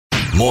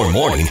more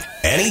morning,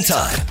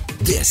 anytime.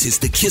 This is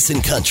the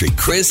Kissin' Country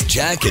Chris,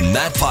 Jack, and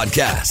Matt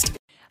podcast.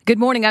 Good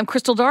morning. I'm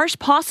Crystal Darsh.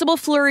 Possible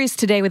flurries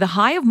today with a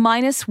high of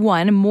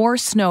 -1. More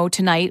snow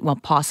tonight. Well,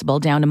 possible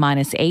down to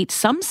 -8.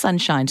 Some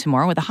sunshine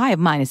tomorrow with a high of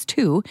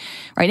 -2.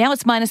 Right now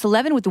it's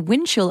 -11 with a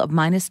wind chill of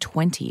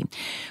 -20.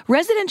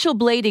 Residential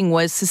blading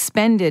was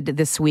suspended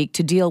this week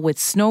to deal with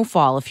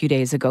snowfall a few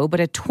days ago, but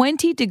a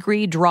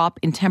 20-degree drop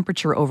in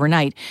temperature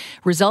overnight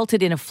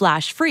resulted in a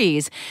flash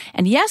freeze.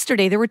 And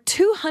yesterday there were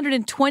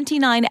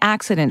 229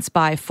 accidents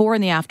by 4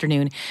 in the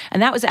afternoon,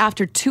 and that was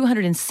after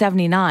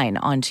 279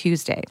 on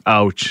Tuesday.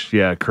 Ouch.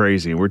 Yeah,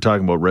 crazy. We're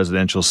talking about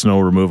residential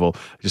snow removal.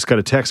 I just got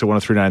a text at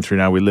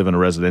 103939. We live in a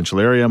residential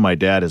area. My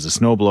dad is a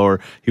snowblower.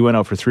 He went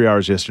out for 3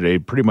 hours yesterday,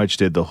 pretty much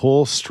did the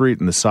whole street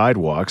and the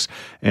sidewalks.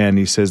 And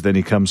he says then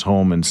he comes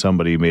home and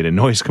somebody made a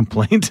noise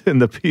complaint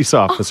and the peace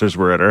officers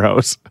were at our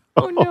house.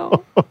 Oh,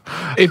 no.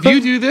 If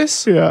you do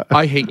this,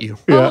 I hate you.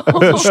 Yeah.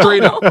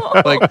 Straight up.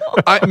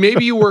 Like,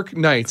 maybe you work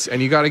nights and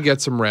you got to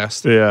get some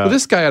rest. Yeah. But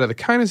this guy, out of the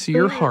kindness of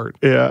your heart,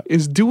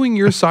 is doing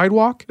your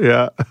sidewalk.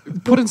 Yeah.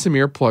 Put in some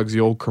earplugs,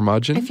 you old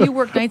curmudgeon. If you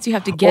work nights, you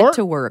have to get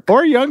to work.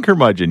 Or young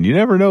curmudgeon. You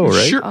never know,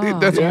 right? Sure,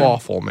 that's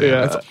awful, man.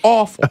 Yeah. That's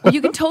awful. Well,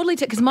 you can totally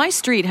because my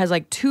street has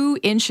like 2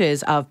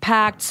 inches of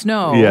packed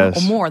snow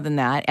Yes. or more than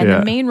that. And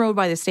the main road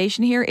by the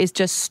station here is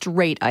just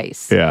straight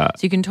ice. Yeah.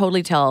 So you can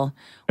totally tell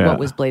what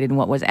was bladed and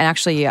what was. And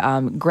actually,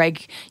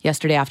 Greg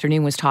yesterday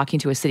afternoon was talking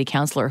to a city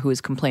councillor who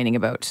was complaining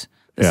about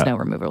the snow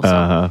removal.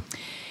 So.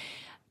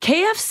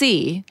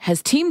 KFC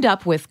has teamed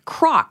up with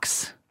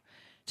Crocs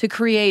to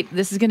create,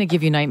 this is going to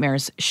give you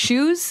nightmares,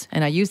 shoes,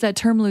 and I use that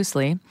term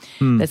loosely,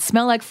 that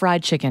smell like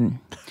fried chicken.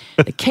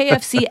 The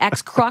KFC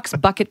X Crocs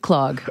Bucket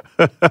Clog.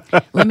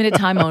 Limited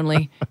time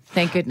only.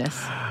 Thank goodness.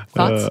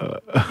 Thoughts?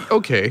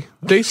 Okay.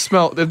 They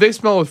smell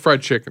with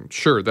fried chicken.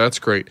 Sure, that's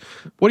great.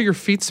 What do your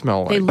feet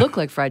smell like? They look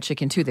like fried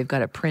chicken too. They've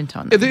got a print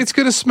on them. It's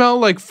going to smell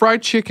like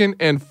fried chicken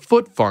and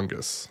foot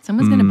fungus.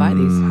 Someone's going to buy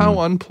these. How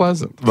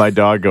unpleasant. My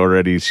dog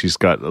already, she's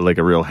got like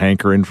a real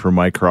hankering for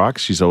my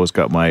Crocs. She's always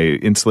got my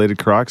insulated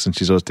Crocs and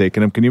she's always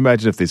taking them. Can you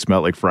imagine if they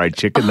smelled like fried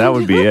chicken? That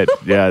would be it.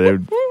 Yeah,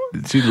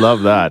 she'd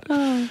love that.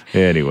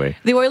 Anyway.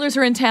 The Oilers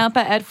are in Tampa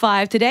at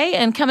 5 today,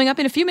 and coming up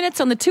in a few minutes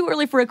on the Too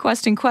Early for a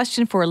Question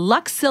for a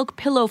Lux Silk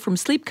pillow from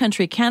Sleep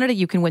Country Canada.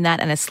 You can win that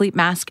and a sleep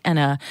mask and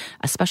a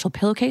special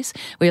pillowcase.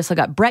 We also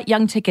got Brett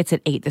Young tickets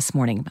at 8 this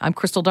morning. I'm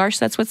Crystal Darsh.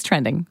 That's what's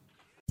trending.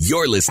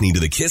 You're listening to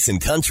the Kissin'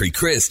 Country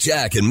Chris,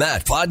 Jack, and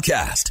Matt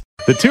podcast.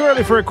 The Too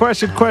Early for a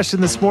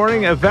Question this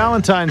morning, a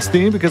Valentine's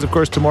theme, because of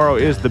course tomorrow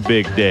is the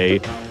big day.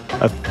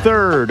 A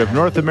third of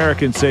North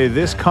Americans say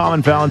this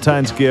common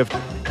Valentine's gift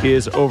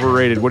is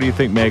overrated. What do you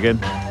think,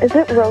 Megan? Is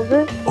it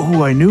roses?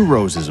 Oh, I knew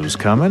roses was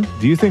coming.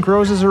 Do you think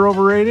roses are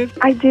overrated?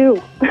 I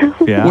do.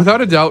 Yeah. Without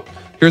a doubt,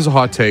 here's a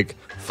hot take.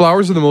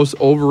 Flowers are the most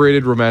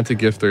overrated romantic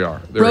gift there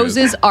are.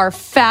 Roses are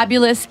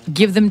fabulous.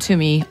 Give them to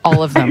me,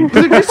 all of them.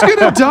 They're just going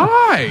to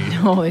die.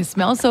 Oh, they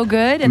smell so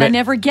good, and I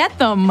never get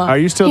them. Are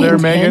you still there,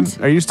 Hint, Megan?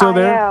 hint. Are you still I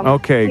there? am.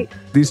 Okay.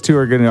 These two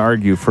are going to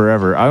argue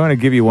forever. I want to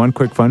give you one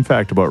quick fun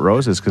fact about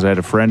roses because I had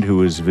a friend who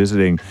was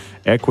visiting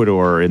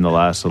Ecuador in the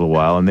last little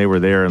while, and they were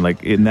there, and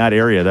like in that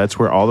area, that's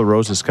where all the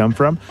roses come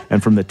from.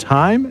 And from the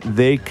time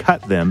they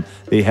cut them,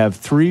 they have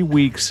 3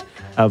 weeks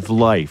of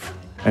life.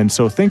 And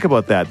so think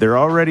about that. They're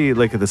already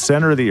like at the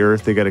center of the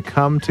earth. They got to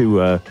come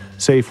to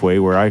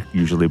Safeway, where I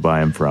usually buy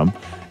them from.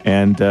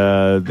 And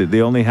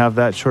they only have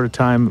that short a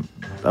time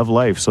of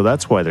life. So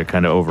that's why they're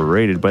kind of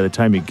overrated. By the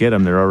time you get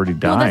them, they're already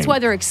dying. Well, that's why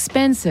they're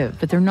expensive,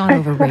 but they're not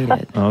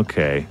overrated.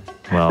 Okay.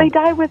 Well, They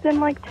die within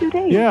like 2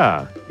 days.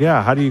 yeah.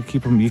 How do you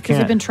keep them? You Because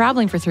they've can't. been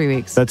traveling for 3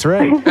 weeks. That's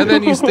right. And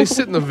then they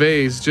sit in the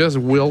vase just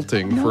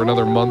wilting for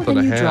another month and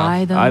a Then you half.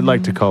 dry them. I'd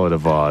like to call it a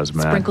vase,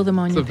 man. Sprinkle them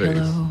on It's your a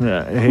vase. pillow.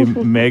 Yeah. Hey,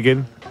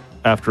 Megan,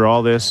 after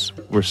all this,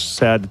 we're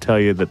sad to tell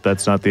you that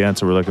that's not the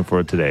answer we're looking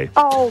for today.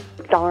 Oh,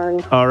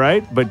 darn. All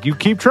right? But you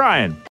keep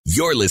trying.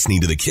 You're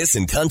listening to the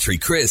Kissin' Country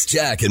Chris,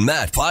 Jack, and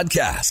Matt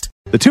podcast.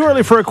 The Too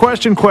Early for a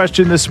Question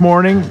this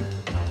morning.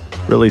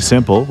 Really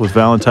simple. With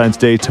Valentine's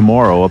Day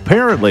tomorrow,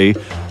 apparently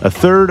a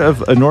third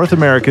of North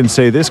Americans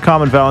say this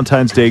common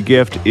Valentine's Day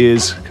gift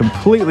is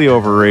completely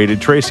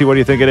overrated. Tracy, what do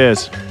you think it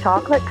is?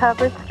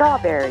 Chocolate-covered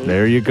strawberries.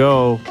 There you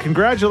go.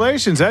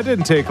 Congratulations. That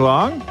didn't take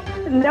long.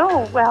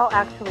 No, well,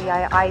 actually,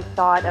 I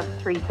thought of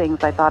 3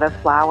 things. I thought of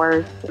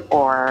flowers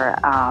or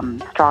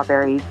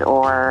strawberries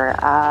or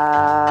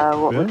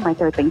what was my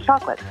third thing?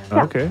 Chocolate.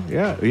 Yeah. Okay.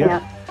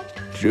 Yeah.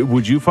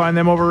 Would you find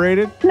them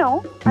overrated?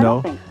 No, I No.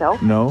 don't think so.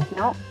 No.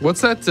 No.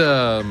 What's that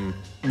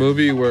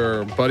movie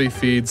where Buddy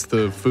feeds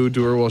the food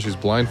to her while she's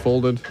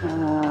blindfolded?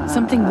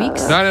 Something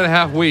weeks.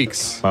 9.5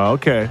 weeks. Oh,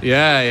 okay.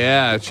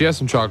 Yeah. She has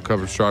some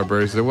chocolate-covered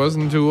strawberries. It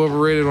wasn't too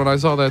overrated when I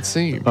saw that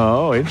scene.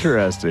 Oh,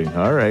 interesting.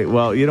 All right.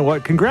 Well, you know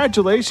what?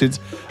 Congratulations.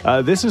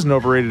 This isn't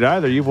overrated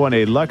either. You've won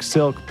a Lux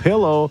Silk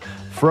pillow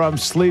from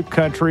Sleep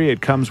Country.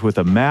 It comes with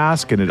a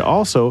mask, and it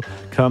also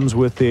comes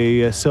with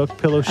a silk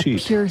pillow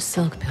sheet. Pure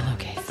silk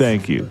pillowcase.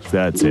 Thank you.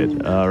 That's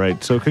it. All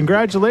right. So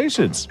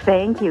congratulations.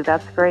 Thank you.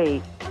 That's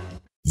great.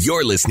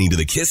 You're listening to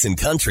the Kissin'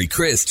 Country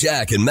Chris,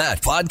 Jack, and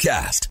Matt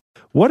podcast.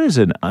 What is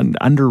an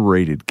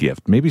underrated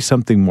gift? Maybe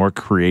something more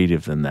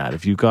creative than that.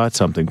 If you've got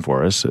something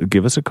for us,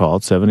 give us a call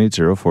at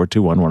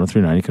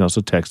 780-421-1039. You can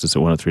also text us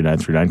at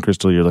 103939.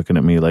 Crystal, you're looking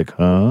at me like,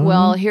 huh?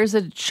 Well, here's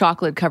a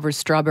chocolate-covered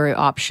strawberry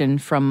option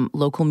from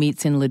Local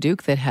Meats in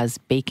Leduc that has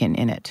bacon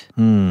in it.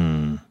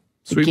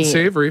 Sweet and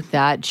savory.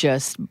 That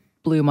just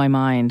blew my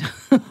mind.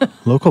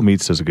 Local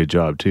Meats does a good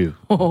job, too.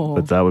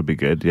 But that would be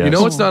good, yes. You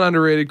know what's not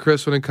underrated,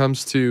 Chris, when it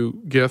comes to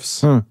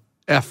gifts?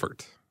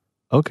 Effort.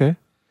 Okay.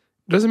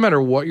 It doesn't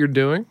matter what you're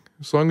doing,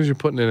 as long as you're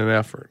putting in an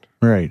effort.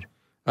 Right.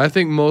 I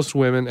think most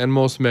women and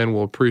most men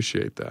will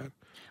appreciate that.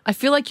 I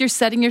feel like you're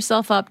setting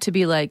yourself up to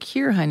be like,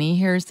 here, honey,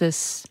 here's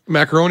this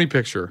Macaroni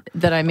picture.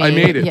 that I made. I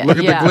made it. Yeah, Look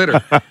at yeah. the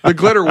glitter. The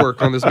glitter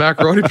work on this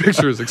macaroni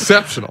picture is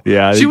exceptional.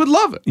 Yeah. She would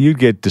love it. You'd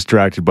get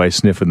distracted by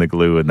sniffing the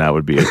glue, and that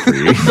would be it for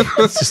you.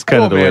 That's just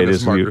kind of the way it this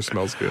is. with you. marker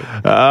smells good.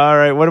 All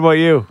right. What about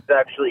you? It's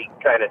actually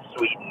kind of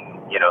sweet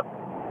and,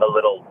 a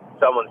little,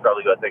 someone's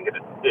probably going to think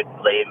it's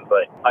lame,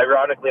 but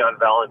ironically on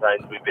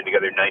Valentine's, we've been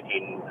together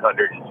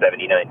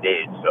 1,979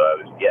 days, so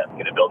I was,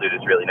 going to build you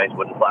this really nice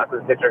wooden plaque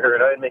with a picture of her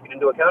and I and make it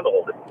into a candle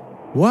holder.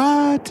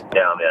 What?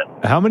 Yeah,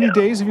 man. How many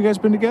days have you guys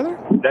been together?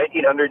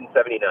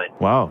 1,979.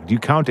 Wow. Do you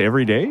count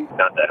every day?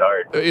 Not that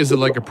hard. Is it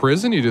like a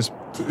prison? You just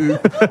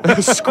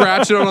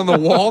scratch it on the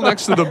wall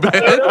next to the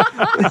bed?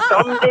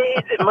 Some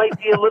days it might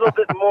be a little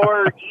bit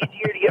more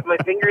easier to get my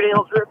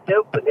fingernails ripped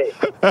out, but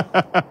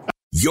hey.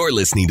 You're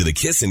listening to the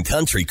Kissin'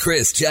 Country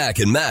Chris, Jack,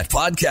 and Matt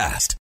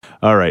podcast.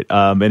 All right.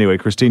 Anyway,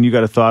 Christine, you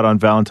got a thought on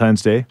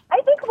Valentine's Day?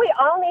 I think we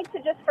all need to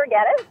just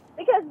forget it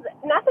because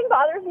nothing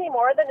bothers me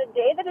more than a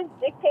day that is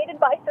dictated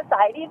by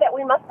society that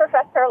we must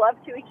profess our love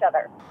to each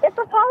other. It's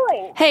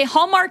appalling. Hey,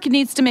 Hallmark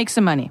needs to make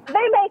some money.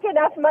 They make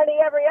enough money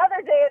every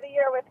other day of the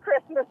year with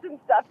Christmas and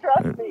stuff,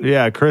 trust me.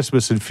 Yeah,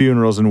 Christmas and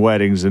funerals and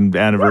weddings and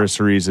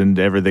anniversaries and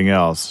everything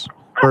else.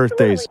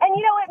 Birthdays. And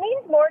it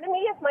means more to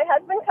me if my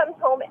husband comes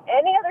home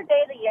any other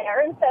day of the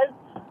year and says,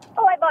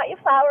 oh, I bought you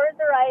flowers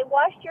or I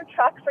washed your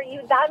truck for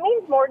you. That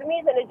means more to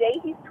me than a day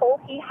he's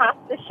told he has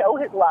to show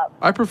his love.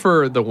 I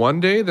prefer the one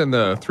day than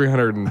the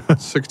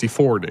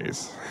 364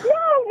 days. No,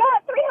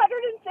 not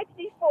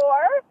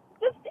 364.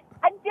 Just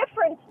a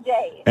different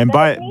day. And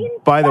That means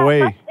by the that way,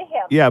 much to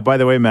him. yeah, by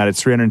the way, Matt,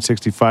 it's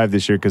 365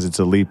 this year because it's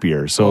a leap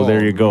year. So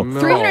there you go. No.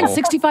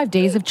 365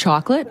 days of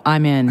chocolate?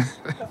 I'm in.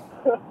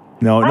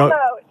 No, I'm out.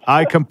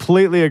 I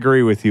completely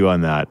agree with you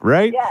on that,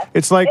 right? Yes.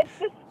 It's like, It's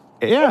just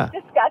yeah.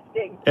 it's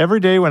disgusting. Every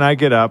day when I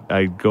get up,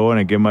 I go and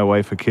I give my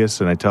wife a kiss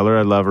and I tell her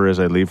I love her as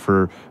I leave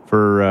for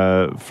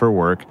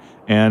work.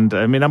 And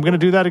I mean, I'm going to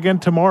do that again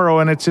tomorrow,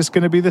 and it's just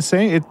going to be the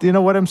same. You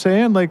know what I'm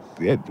saying? Like,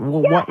 Yeah, and you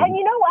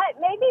know what?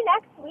 Maybe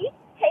next week,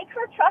 take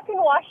her truck and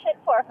wash it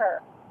for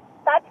her.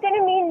 That's going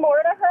to mean more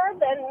to her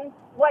than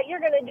what you're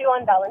going to do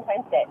on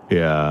Valentine's Day.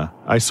 Yeah,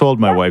 I sold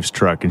my wife's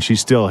truck, and she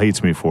still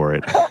hates me for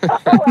it.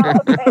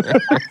 Well, okay.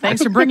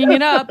 Thanks for bringing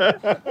it up. Maybe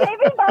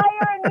buy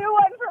her a new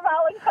one for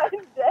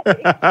Valentine's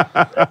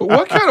Day.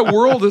 What kind of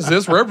world is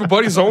this where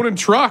everybody's owning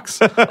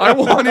trucks? I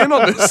want in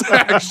on this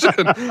action.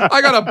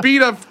 I got a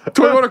beat up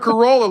Toyota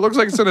Corolla. It looks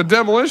like it's in a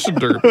demolition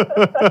derby.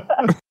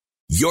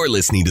 You're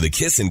listening to the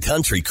Kissin'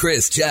 Country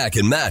Chris, Jack,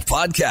 and Matt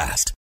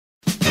podcast.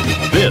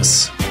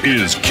 This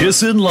is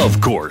Kissin'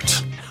 Love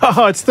Court.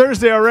 Oh, it's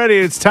Thursday already.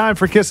 It's time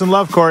for Kiss and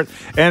Love Court,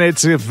 and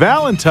it's a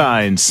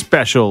Valentine's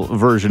special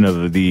version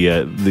of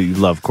the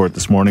Love Court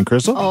this morning,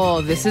 Crystal.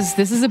 Oh, this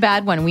is a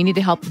bad one. We need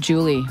to help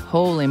Julie.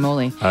 Holy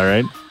moly. All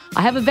right.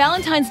 I have a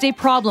Valentine's Day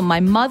problem. My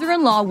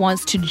mother-in-law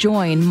wants to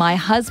join my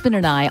husband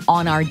and I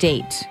on our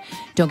date.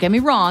 Don't get me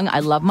wrong, I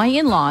love my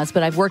in-laws,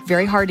 but I've worked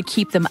very hard to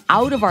keep them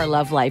out of our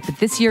love life. But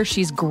this year,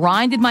 she's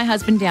grinded my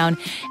husband down,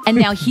 and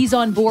now he's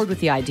on board with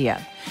the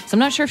idea. So I'm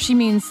not sure if she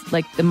means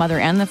like the mother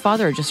and the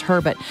father or just her,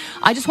 but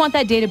I just want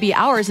that day to be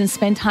ours and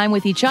spend time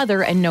with each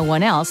other and no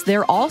one else.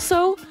 They're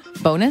also,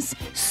 bonus,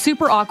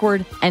 super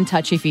awkward and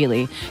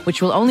touchy-feely, which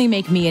will only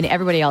make me and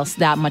everybody else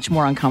that much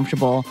more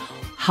uncomfortable.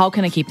 How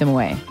can I keep them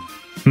away?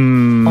 Oh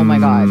my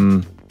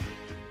God.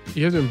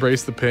 You have to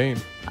embrace the pain.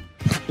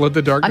 Let the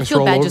I darkness feel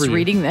roll bad over just you.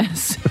 reading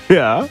this.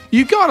 Yeah.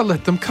 You gotta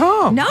let them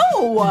come. No.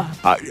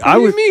 What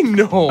do you mean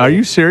no? Are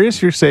you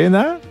serious? You're saying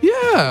that?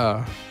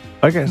 Yeah.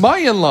 Okay. My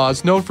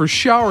in-laws known for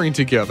showering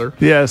together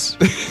Yes.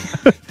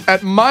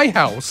 at my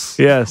house.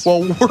 Yes.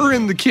 While we're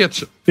in the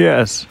kitchen.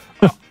 Yes.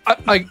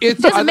 It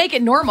Doesn't make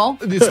it normal.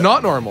 It's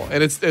not normal,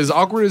 and it's as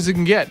awkward as it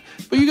can get.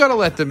 But you got to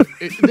let them.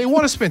 They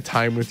want to spend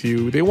time with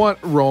you. They want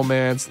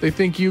romance. They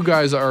think you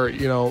guys are,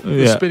 the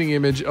Yeah. spitting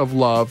image of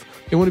love.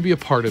 They want to be a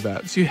part of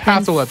that. So you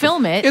have to let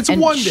Film them. it It's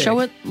and one day. show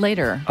it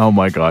later. Oh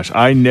my gosh.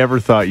 I never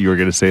thought you were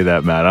going to say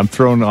that, Matt. I'm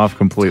thrown off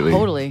completely.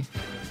 Totally.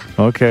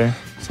 Okay.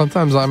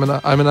 Sometimes I'm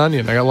an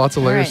onion. I got lots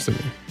of layers right.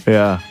 to me.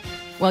 Yeah.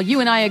 Well, you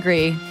and I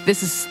agree.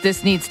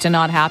 This needs to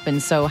not happen.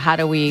 So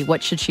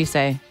what should she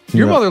say?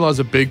 Your Yeah. mother-in-law is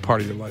a big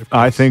part of your life.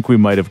 I think we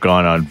might have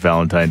gone on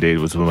Valentine's Day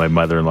with my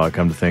mother-in-law,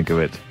 come to think of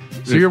it.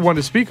 So you're one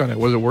to speak on it.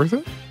 Was it worth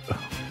it?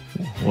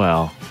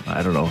 Well,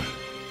 I don't know.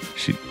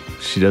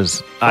 she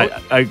does.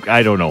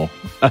 I don't know.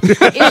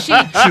 Is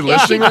she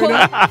listening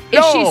right now?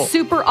 Is she No.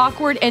 super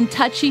awkward and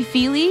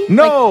touchy-feely?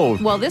 No.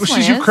 Well, this one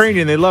she's is.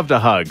 Ukrainian. They love to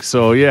hug.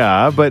 So,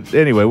 yeah. But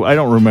anyway, I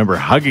don't remember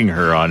hugging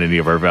her on any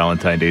of our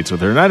Valentine dates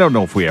with her. And I don't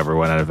know if we ever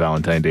went on a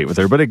Valentine date with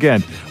her. But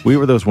again, we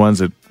were those ones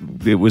that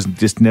it was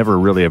just never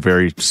really a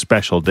very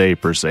special day,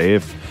 per se.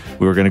 If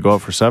we were going to go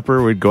out for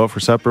supper, we'd go out for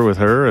supper with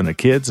her and the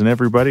kids and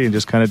everybody and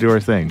just kind of do our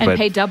thing. And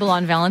pay double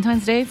on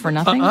Valentine's Day for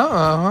nothing?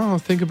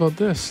 Think about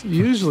this.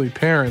 Usually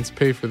parents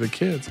pay for the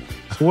kids.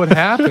 So what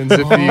happens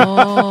if the...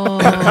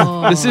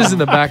 Oh. This is in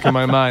the back of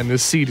my mind.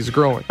 This seed is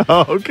growing.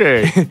 Oh,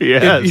 okay.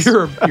 Yes.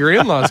 If your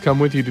in-laws come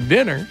with you to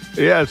dinner,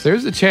 Yes.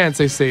 there's a chance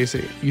they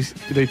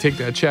they take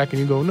that check and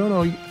you go,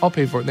 no, I'll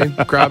pay for it. And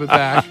they grab it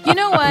back. You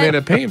know what? And they end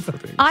up paying for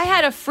things. I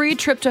had a free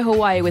trip to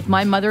Hawaii with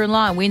my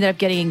mother-in-law, and we ended up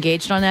getting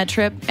engaged on that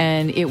trip,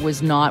 and it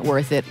was not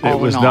worth it. It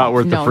was not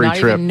worth the free not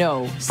trip. Even,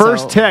 no.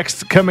 First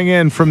text coming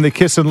in from the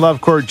Kiss and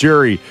Love Court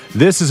jury.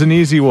 This is an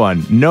easy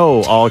one.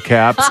 No, all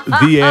caps.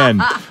 The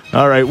end.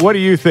 All right. What do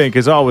you think?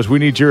 As always, we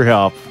need your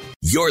help.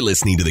 You're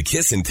listening to the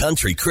Kissin'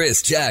 Country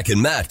Chris, Jack,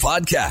 and Matt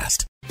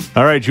podcast.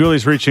 All right.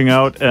 Julie's reaching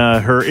out.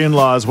 Her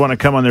in-laws want to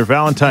come on their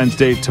Valentine's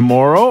date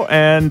tomorrow,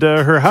 and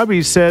her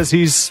hubby says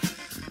he's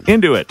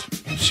into it.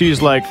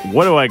 She's like,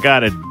 what do I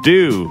got to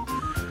do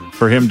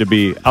for him to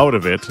be out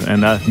of it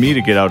and not me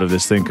to get out of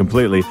this thing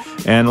completely?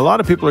 And a lot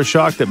of people are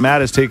shocked that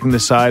Matt is taking the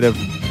side of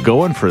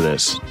going for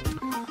this.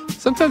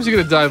 Sometimes you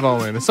got to dive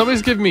all in. And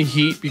somebody's giving me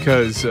heat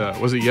because,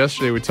 was it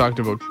yesterday we talked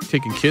about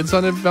taking kids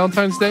on a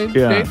Valentine's Day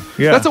date?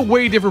 Yeah. That's a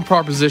way different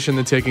proposition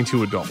than taking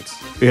two adults.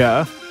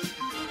 Yeah.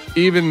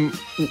 Even,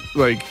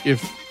 like,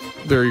 if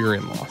they're your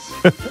in-laws.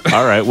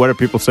 All right. What are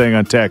people saying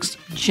on text?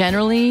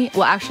 Generally,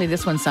 well, actually,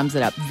 this one sums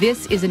it up.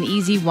 This is an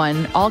easy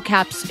one. All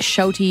caps,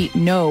 shouty,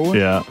 no.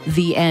 Yeah.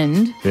 The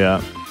end.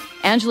 Yeah.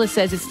 Angela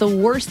says it's the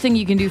worst thing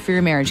you can do for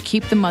your marriage.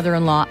 Keep the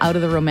mother-in-law out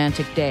of the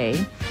romantic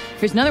day.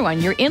 Here's another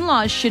one. Your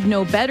in-laws should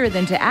know better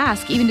than to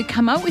ask, even to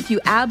come out with you.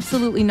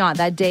 Absolutely not.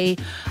 That day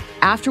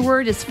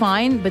afterward is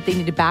fine, but they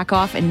need to back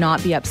off and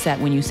not be upset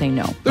when you say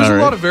no. There's All a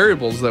right. lot of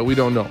variables that we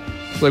don't know.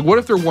 Like, what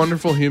if they're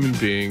wonderful human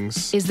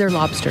beings? Is there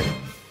lobster?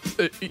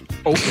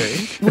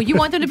 Okay. Well, you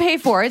want them to pay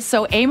for it,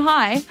 so aim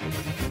high.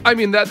 I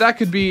mean, that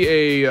could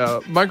be a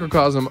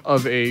microcosm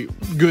of a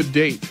good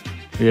date.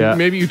 Yeah.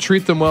 Maybe you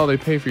treat them well, they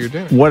pay for your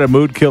dinner. What a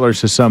mood killer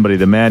to somebody.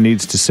 The man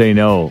needs to say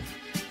no.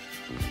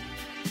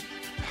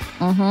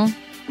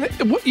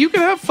 You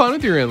can have fun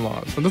with your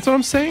in-laws. That's what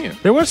I'm saying.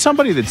 There was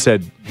somebody that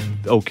said,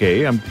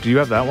 okay. Do you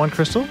have that one,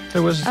 Crystal?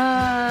 There was.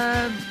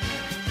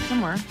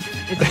 Somewhere.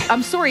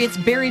 I'm sorry, it's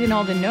buried in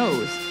all the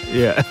no's.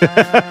 Yeah.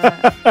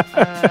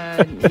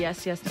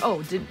 Yes.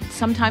 Oh,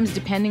 sometimes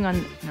depending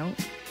on... No.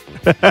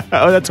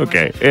 Oh, that's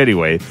okay.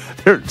 Anyway,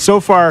 so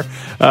far,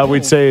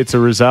 we'd say it's a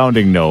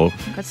resounding no.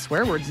 Got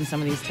swear words in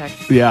some of these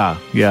texts. Yeah.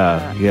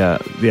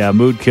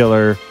 Mood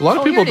killer. A lot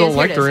of Oh, people here it don't is,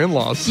 like here it their is.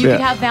 in-laws. You Yeah.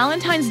 could have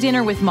Valentine's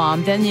dinner with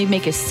mom, then you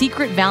make a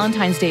secret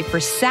Valentine's Day for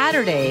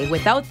Saturday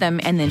without them,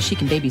 and then she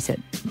can babysit.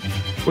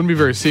 Wouldn't be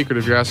very secret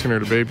if you're asking her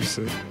to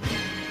babysit.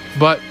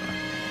 But,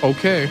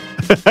 okay.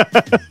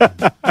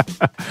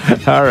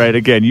 All right.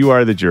 Again, you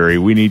are the jury.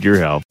 We need your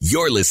help.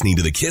 You're listening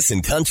to the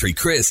Kissin' Country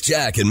Chris,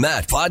 Jack, and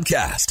Matt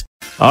podcast.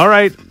 All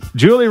right.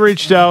 Julie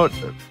reached out.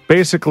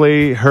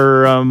 Basically,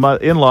 her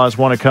in-laws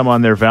want to come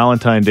on their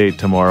Valentine date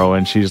tomorrow,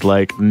 and she's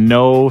like,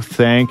 no,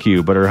 thank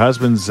you. But her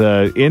husband's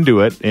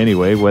into it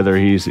anyway, whether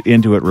he's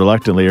into it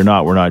reluctantly or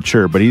not, we're not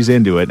sure, but he's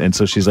into it. And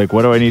so she's like,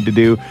 what do I need to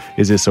do?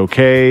 Is this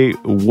okay?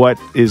 What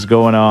is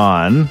going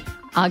on?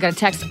 I got a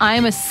text. I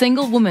am a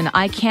single woman.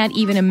 I can't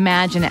even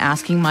imagine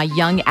asking my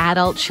young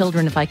adult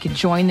children if I could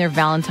join their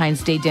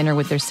Valentine's Day dinner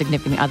with their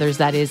significant others.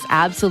 That is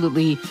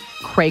absolutely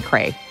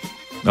cray-cray.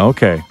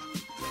 Okay.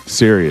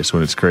 Serious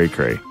when it's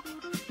cray-cray.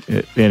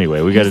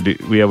 Anyway, we got to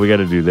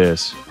do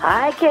this.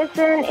 Hi,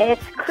 Kissin'.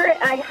 It's Chris.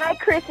 Hi,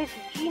 Chris. It's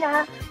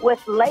Gina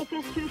with Life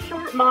is Too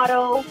Short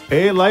motto.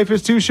 Hey, life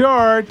is too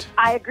short.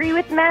 I agree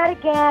with Matt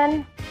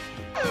again.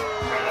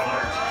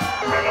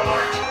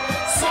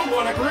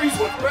 Someone agrees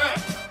with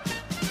Matt.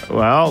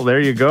 Well, there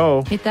you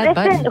go. Hit that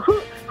Listen,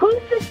 button.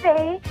 who's to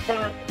say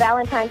that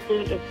Valentine's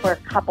Day is for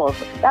couples?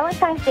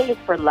 Valentine's Day is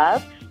for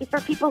love. It's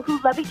for people who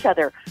love each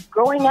other.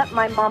 Growing up,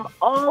 my mom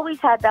always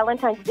had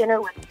Valentine's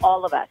dinner with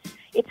all of us.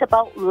 It's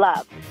about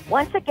love.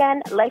 Once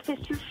again, life is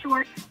too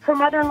short. Her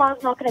mother-in-law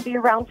is not going to be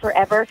around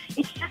forever.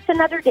 It's just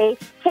another day.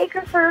 Take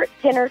her for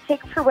dinner.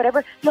 Take her for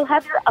whatever. You'll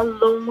have your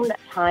alone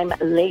time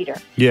later.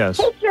 Yes.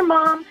 Take your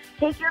mom.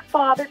 Take your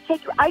father.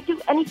 I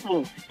do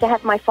anything to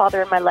have my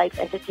father in my life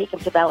and to take him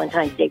to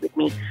Valentine's Day with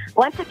me.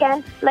 Once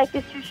again, life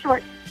is too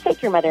short.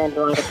 Take your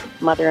mother-in-law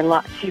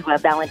to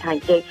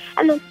Valentine's Day,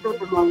 and then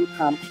spend a long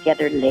time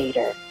together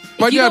later.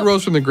 My you dad don't-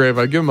 rose from the grave.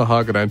 I'd give him a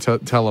hug and I'd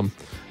tell him,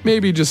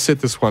 maybe just sit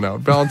this one out.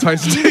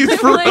 Valentine's Day is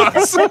for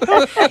us.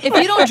 If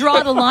you don't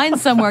draw the line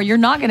somewhere, you're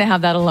not going to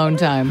have that alone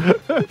time.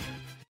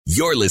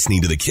 You're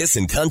listening to the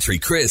Kissin' Country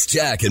Chris,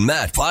 Jack, and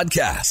Matt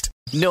podcast.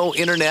 No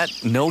internet,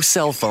 no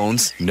cell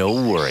phones, no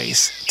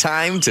worries.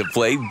 Time to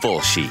play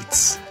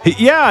Bullsheets.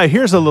 Yeah,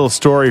 here's a little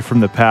story from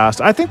the past.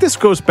 I think this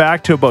goes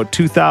back to about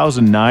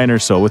 2009 or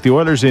so with the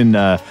Oilers in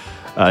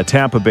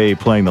Tampa Bay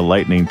playing the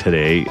Lightning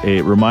today.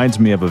 It reminds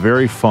me of a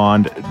very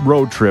fond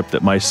road trip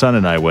that my son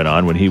and I went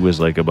on when he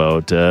was like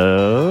about,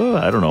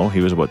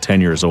 he was about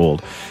 10 years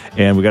old.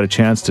 And we got a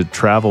chance to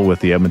travel with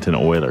the Edmonton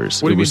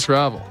Oilers. What do you mean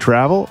travel?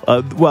 Travel?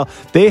 Well,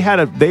 they had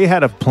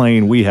a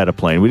plane. We had a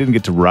plane. We didn't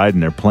get to ride in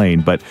their plane.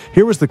 But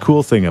here was the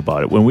cool thing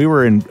about it. When we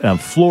were in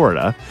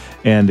Florida,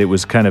 and it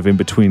was kind of in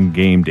between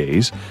game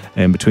days,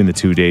 and between the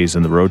 2 days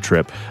and the road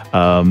trip,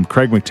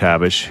 Craig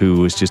McTavish,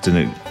 who was just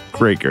a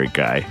great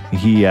guy,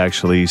 he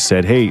actually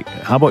said, hey,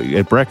 how about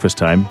at breakfast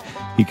time,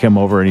 he came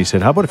over and he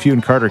said, how about if you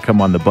and Carter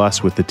come on the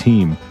bus with the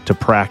team to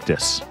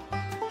practice?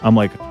 I'm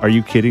like, are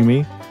you kidding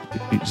me?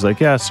 He's like,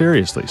 yeah,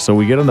 seriously. So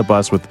we get on the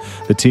bus with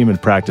the team in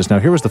practice. Now,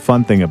 here was the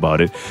fun thing about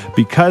it.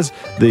 Because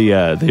the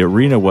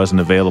arena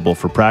wasn't available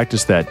for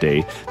practice that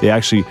day,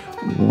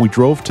 we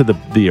drove to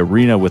the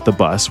arena with the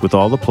bus with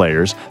all the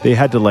players. They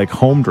had to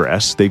home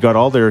dress. They got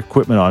all their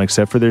equipment on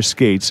except for their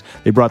skates.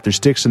 They brought their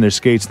sticks and their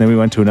skates, and then we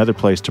went to another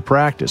place to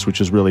practice, which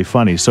was really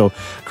funny. So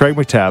Craig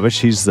McTavish,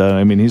 he's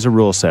a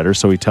rule setter,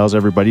 so he tells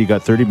everybody, you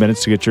got 30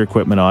 minutes to get your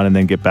equipment on and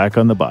then get back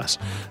on the bus.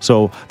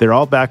 So they're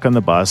all back on the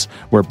bus.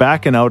 We're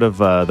backing out of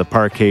the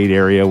parkade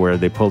area where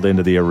they pulled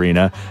into the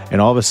arena,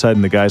 and all of a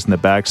sudden the guys in the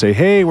back say,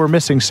 hey, we're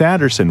missing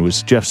Sanderson.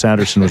 Jeff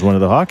Sanderson was one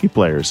of the hockey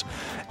players.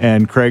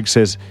 And Craig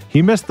says,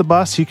 he missed the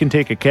bus, he can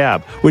take a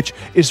cab, which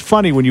is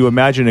funny when you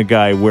imagine a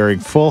guy wearing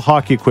full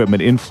hockey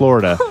equipment in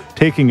Florida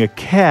taking a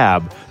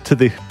cab to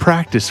the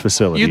practice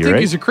facility. You'd think right?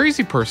 he's a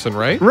crazy person,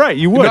 right? Right,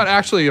 you would. You're not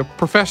actually a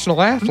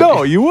professional athlete.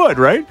 No, you would,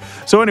 right?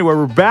 So anyway,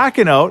 we're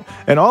backing out,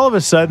 and all of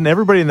a sudden,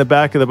 everybody in the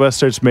back of the bus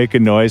starts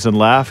making noise and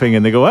laughing,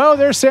 and they go, oh,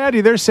 there's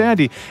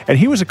Sandy. And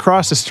he was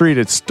across the street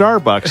at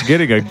Starbucks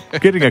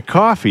getting a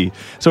coffee.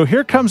 So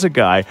here comes a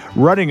guy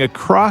running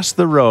across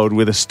the road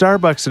with a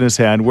Starbucks in his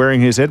hand,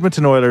 wearing his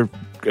Edmonton Oilers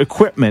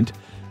equipment,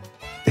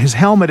 his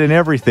helmet and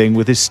everything,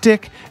 with his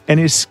stick and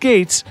his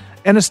skates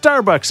and a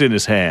Starbucks in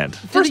his hand.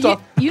 First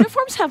off,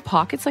 uniforms have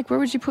pockets. Where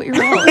would you put your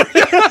wallet?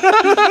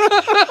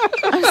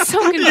 I'm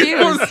so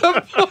confused.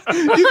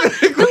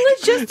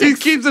 He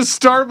keeps a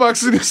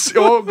Starbucks in his.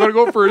 Oh, I'm gonna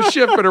go for a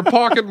shift. Better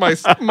pocket my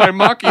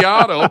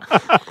macchiato.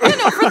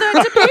 For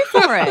them to pay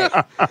for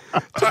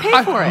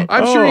it.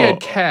 I'm sure he had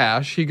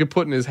cash he could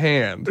put in his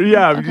hand.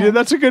 Yeah,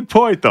 that's a good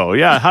point, though.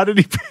 Yeah, how did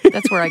he pay?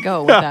 That's where I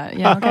go with that.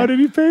 Yeah, okay. How did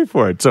he pay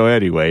for it? So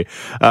anyway,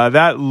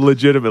 that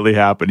legitimately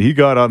happened. He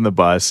got on the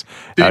bus.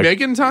 Did he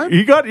make it in time?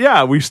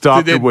 We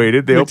stopped and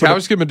waited. Did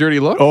McTavish give him a dirty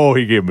look? Oh,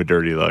 he gave him a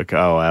dirty look.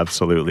 Oh,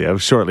 absolutely.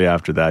 Shortly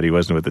after that, he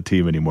wasn't with the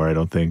team anymore, I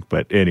don't think.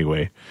 But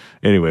anyway,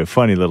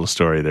 funny little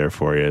story there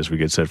for you as we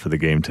get set for the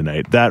game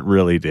tonight. That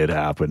really did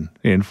happen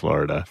in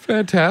Florida.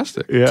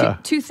 Fantastic. Yeah.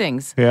 Two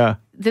things. Yeah.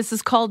 This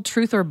is called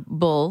Truth or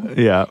Bull.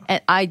 Yeah.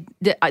 And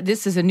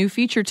this is a new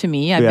feature to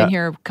me. I've been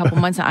here a couple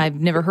months. I've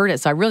never heard it,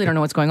 so I really don't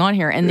know what's going on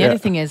here. And the other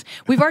thing is,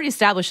 we've already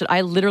established that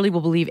I literally will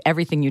believe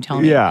everything you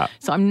tell me. Yeah.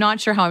 So I'm not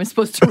sure how I'm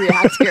supposed to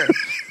react here.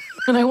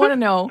 And I want to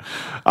know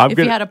if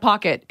he had a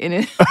pocket in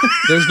it.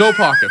 There's no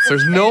pockets.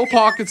 There's no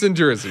pockets in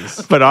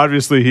jerseys. But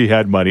obviously he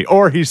had money.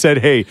 Or he said,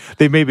 hey,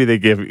 they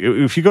give,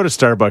 if you go to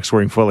Starbucks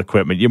wearing full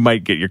equipment, you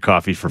might get your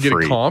coffee for free. Get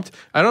it comped?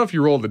 I don't know if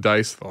you roll the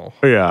dice, though.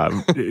 Yeah.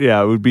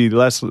 It would be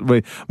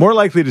more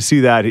likely to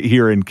see that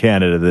here in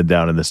Canada than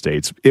down in the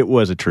States. It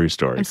was a true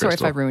story, I'm sorry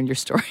Crystal. if I ruined your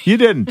story. You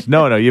didn't.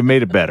 No, you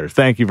made it better.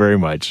 Thank you very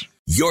much.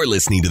 You're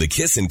listening to the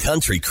Kissin'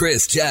 Country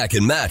Chris, Jack,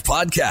 and Matt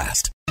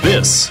podcast.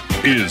 This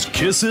is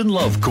Kissin'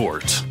 Love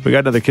Court. We got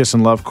another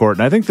Kissin' Love Court,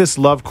 and I think this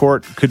love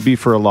court could be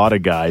for a lot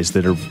of guys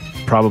that are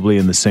probably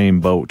in the same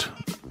boat.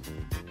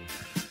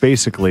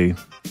 Basically,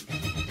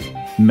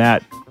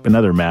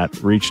 another Matt,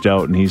 reached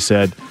out and he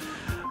said,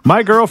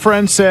 my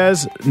girlfriend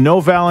says no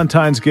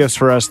Valentine's gifts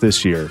for us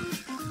this year.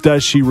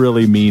 Does she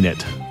really mean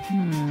it?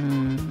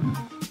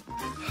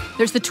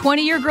 There's the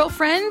 20-year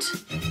girlfriend,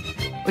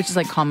 which is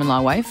like common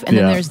law wife, and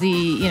then there's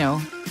the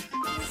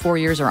 4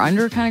 years or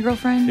under kind of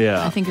girlfriend.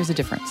 Yeah, I think there's a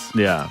difference.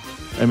 Yeah,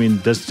 I mean,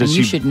 does she?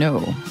 You should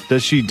know.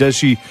 Does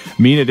she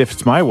mean it if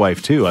it's my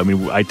wife too? I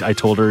mean, I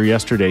told her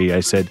yesterday. I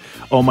said,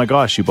 "Oh my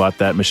gosh, you bought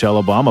that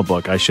Michelle Obama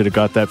book. I should have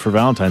got that for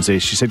Valentine's Day."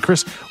 She said,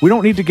 "Chris, we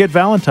don't need to get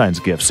Valentine's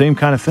gifts. Same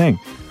kind of thing."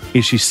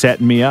 Is she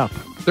setting me up?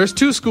 There's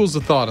two schools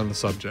of thought on the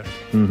subject.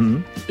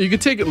 Mm-hmm. You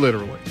could take it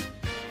literally.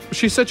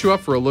 She set you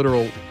up for a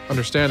literal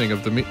understanding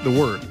of the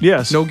word.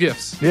 Yes. No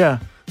gifts. Yeah.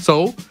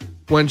 So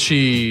when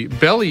she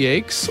belly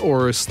aches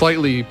or is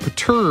slightly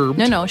perturbed.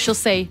 No, she'll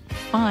say,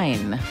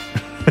 fine.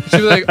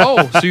 She'll be like,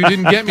 oh, so you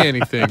didn't get me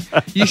anything.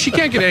 She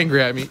can't get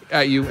angry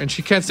at you, and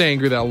she can't stay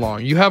angry that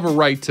long. You have a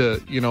right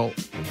to,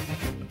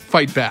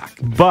 fight back.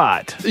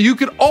 But you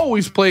could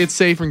always play it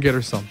safe and get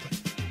her something.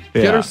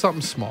 Yeah. Get her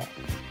something small,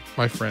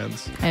 my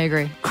friends. I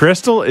agree.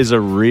 Crystal is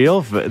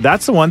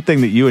that's the one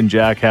thing that you and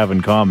Jack have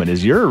in common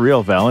is you're a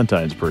real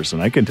Valentine's person.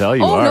 I can tell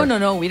you are.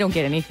 No, we don't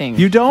get anything.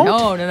 You don't?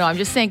 No, I'm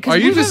just saying. Are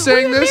you just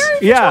saying this?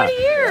 Yeah.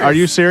 20 years. Are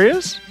you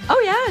serious? Oh,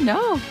 yeah,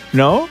 no.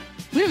 No?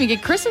 even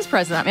get Christmas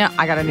present. I mean,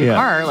 I got a new Yeah.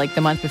 car like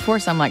the month before,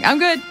 so I'm like, I'm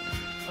good.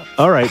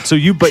 All right. So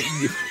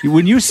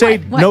when you say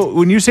What? no,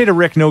 when you say to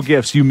Rick no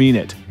gifts, you mean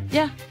it.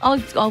 Yeah, I'll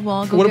go.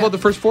 What get- about the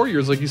first 4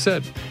 years, like you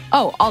said?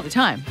 Oh, all the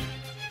time.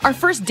 Our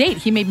first date,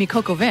 he made me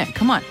coq au vin.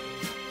 Come on.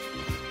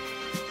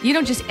 You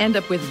don't just end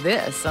up with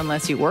this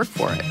unless you work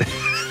for it.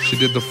 She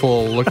did the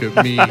full look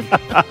at me.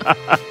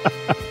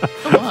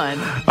 Come on.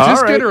 All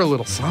Just right. get her a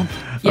little something.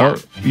 Yeah.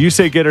 Oh, you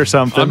say get her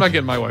something. I'm not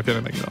getting my wife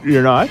anything, though.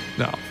 You're not?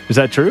 No. Is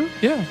that true?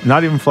 Yeah.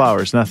 Not even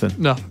flowers, nothing.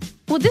 No.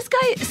 Well, this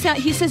guy,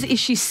 he says, is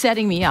she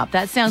setting me up?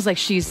 That sounds like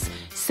she's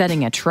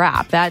setting a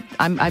trap.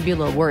 I'd be a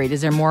little worried.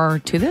 Is there more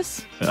to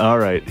this? All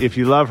right. If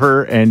you love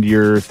her and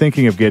you're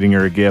thinking of getting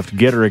her a gift,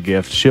 get her a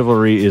gift.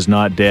 Chivalry is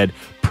not dead.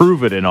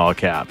 Prove it in all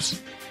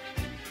caps.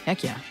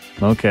 Heck yeah.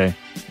 Okay.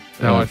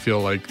 Now I feel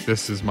like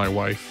this is my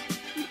wife.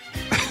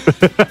 I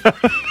think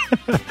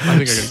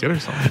I gotta get her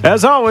something.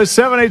 As always,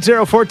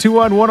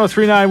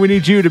 780-421-1039. We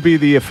need you to be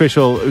the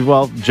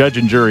official, judge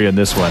and jury in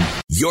this one.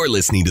 You're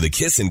listening to the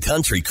Kissin'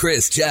 Country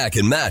Chris, Jack,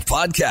 and Matt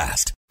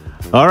podcast.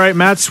 All right,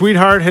 Matt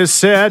Sweetheart has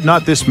said,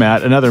 not this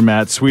Matt, another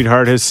Matt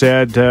Sweetheart has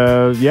said,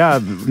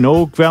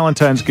 no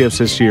Valentine's gifts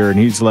this year. And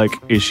he's like,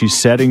 is she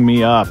setting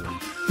me up?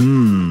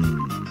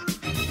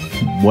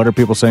 What are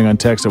people saying on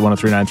text at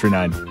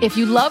 103939? If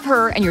you love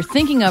her and you're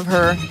thinking of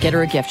her, get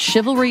her a gift.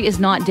 Chivalry is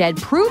not dead.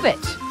 Prove it.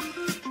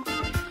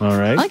 All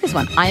right. I like this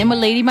one. I am a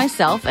lady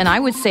myself, and I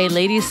would say,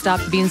 ladies, stop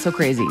being so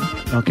crazy.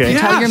 Okay. You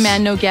tell your Yes.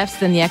 man no gifts,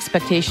 then the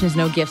expectation is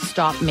no gifts.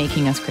 Stop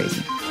making us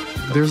crazy.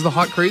 There's the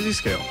hot crazy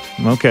scale.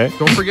 Okay.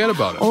 Don't forget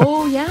about it.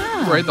 Oh,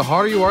 yeah. Right? The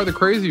hotter you are, the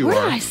crazier you Where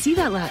are. did I see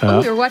that last?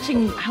 Oh, we were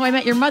watching How I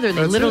Met Your Mother.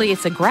 That's Literally, it.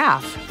 it's a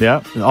graph.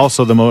 Yeah.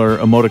 Also, the more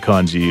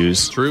emoticons you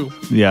use. True.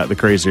 Yeah, the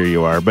crazier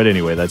you are. But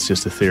anyway, that's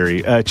just a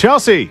theory.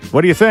 Chelsea, what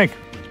do you think?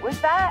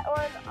 With that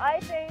one, I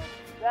think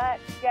that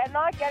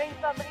not getting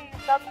somebody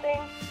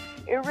something,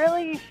 it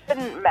really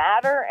shouldn't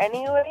matter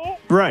anyway.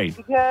 Right.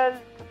 Because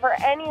for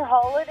any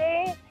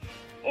holiday,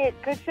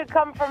 should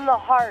come from the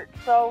heart.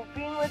 So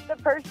being with the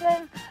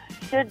person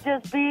should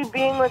just be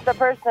being with the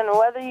person.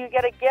 Whether you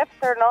get a gift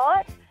or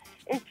not,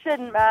 it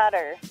shouldn't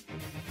matter.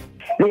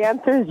 The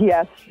answer is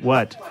yes.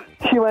 What?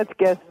 She wants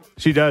gifts.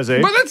 She does,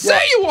 eh? But then say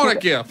you want a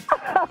gift.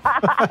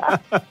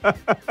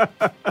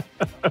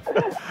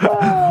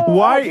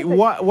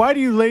 Why do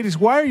you ladies,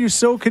 why are you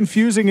so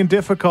confusing and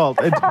difficult?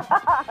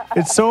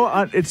 It's so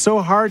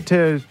hard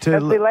to They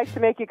like to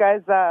make you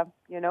guys,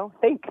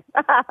 think.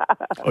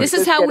 This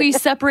is how we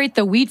separate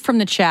the wheat from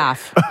the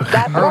chaff.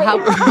 Or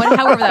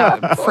however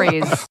that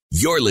phrase.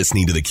 You're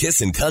listening to the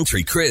Kissin'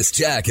 Country Chris,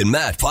 Jack, and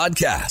Matt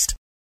podcast.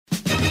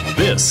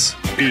 This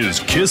is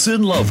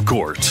Kissin' Love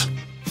Court.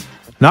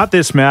 Not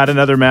this Matt.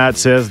 Another Matt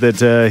says that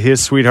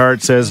his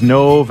sweetheart says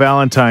no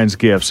Valentine's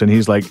gifts. And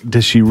he's like,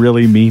 does she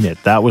really mean it?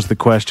 That was the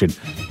question.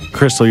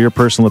 Crystal, your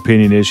personal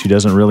opinion is she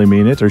doesn't really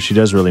mean it, or she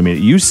does really mean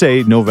it? You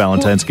say no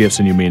Valentine's gifts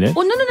and you mean it.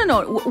 Well,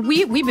 no.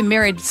 We've been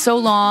married so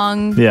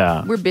long.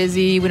 Yeah. We're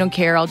busy. We don't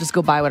care. I'll just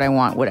go buy what I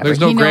want, whatever. There's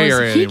no he gray knows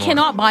area he anymore.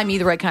 cannot buy me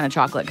the right kind of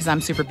chocolate because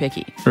I'm super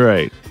picky.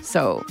 Right.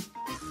 So,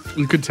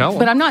 You could tell him.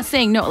 but I'm not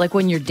saying no. Like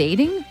when you're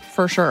dating,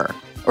 for sure.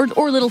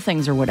 Or little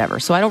things or whatever.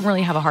 So I don't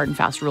really have a hard and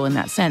fast rule in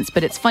that sense.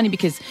 But it's funny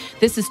because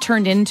this has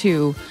turned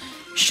into,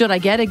 should I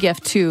get a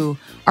gift to,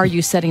 are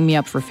you setting me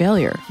up for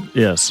failure?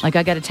 Yes. Like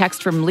I got a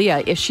text from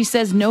Leah. If she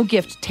says no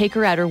gift, take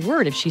her at her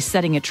word. If she's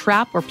setting a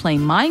trap or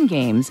playing mind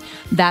games,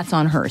 that's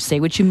on her.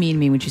 Say what you mean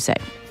what you say.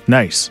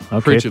 Nice.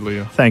 Okay. Preach it,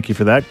 Leah. Thank you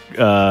for that.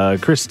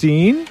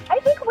 Christine? I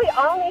think we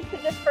all need to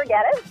just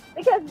forget it,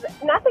 because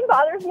nothing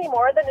bothers me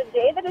more than a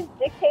day that is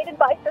dictated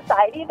by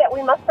society that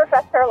we must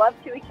profess our love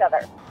to each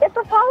other. It's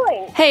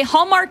appalling. Hey,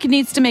 Hallmark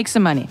needs to make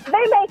some money.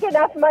 They make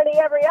enough money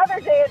every other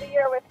day of the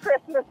year with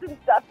Christmas and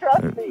stuff,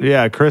 trust me.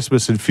 Yeah,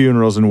 Christmas and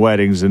funerals and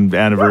weddings and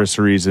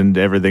anniversaries and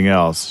everything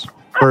else.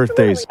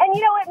 Birthdays. And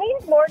it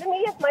means more to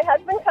me if my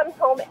husband comes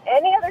home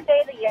any other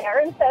day of the year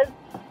and says,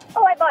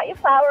 oh, I bought you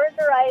flowers,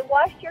 or I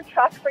washed your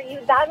truck for you.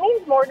 That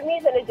means more to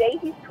me than a day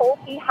he's told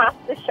he has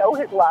to show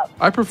his love.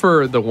 I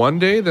prefer the one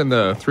day than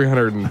the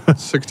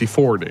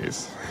 364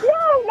 days.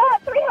 No,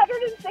 not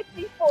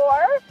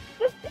 364.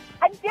 Just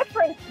a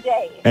different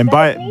day. And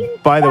That means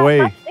by the that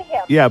way, much to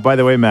him. yeah, by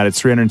the way, Matt, it's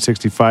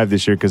 365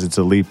 this year because it's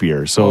a leap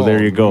year. So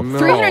there you go. No.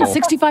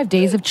 365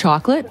 days of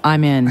chocolate?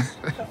 I'm in.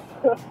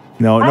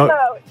 No, I'm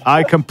out.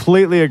 I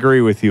completely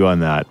agree with you on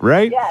that,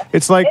 right? Yes.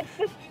 It's like,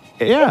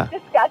 It's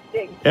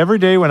disgusting. every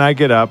day when I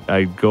get up,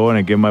 I go and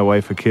I give my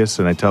wife a kiss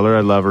and I tell her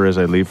I love her as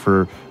I leave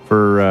for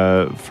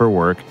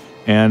work.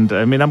 And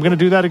I mean, I'm going to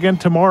do that again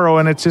tomorrow,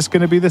 and it's just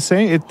going to be the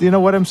same. You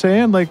know what I'm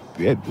saying? Like,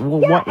 Yeah, and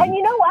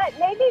you know what?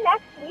 Maybe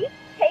next week,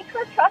 take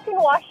her truck and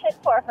wash it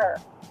for her.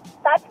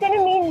 That's going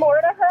to mean more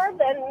to her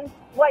than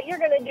what you're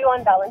going to do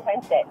on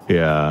Valentine's Day.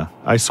 Yeah,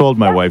 I sold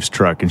my wife's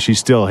truck, and she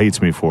still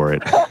hates me for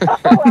it.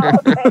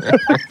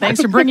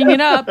 Thanks for bringing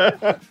it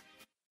up.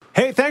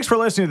 Hey, thanks for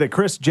listening to the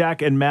Chris,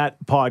 Jack, and Matt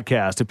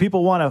podcast. If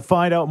people want to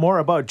find out more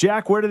about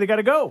Jack, where do they got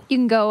to go? You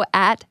can go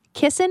at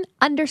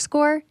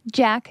Kissin_Jack,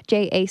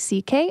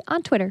 Jack,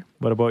 on Twitter.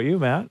 What about you,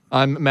 Matt?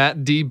 I'm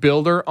Matt D.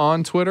 Builder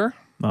on Twitter.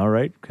 All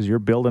right, because you're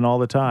building all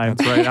the time.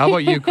 That's right. How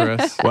about you,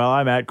 Chris? Well,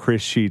 I'm at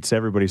Chris Sheets.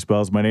 Everybody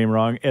spells my name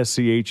wrong.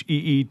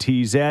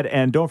 SCHEETZ.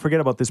 And don't forget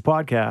about this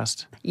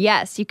podcast.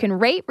 Yes, you can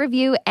rate,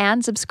 review,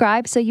 and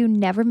subscribe so you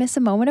never miss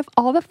a moment of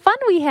all the fun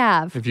we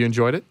have. If you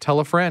enjoyed it, tell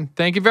a friend.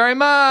 Thank you very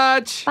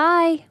much.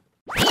 Bye.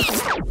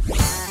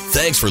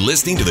 Thanks for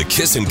listening to the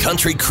Kissin'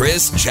 Country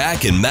Chris,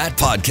 Jack, and Matt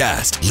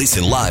podcast.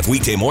 Listen live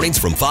weekday mornings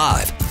from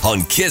 5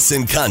 on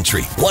Kissin'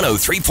 Country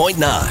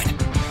 103.9.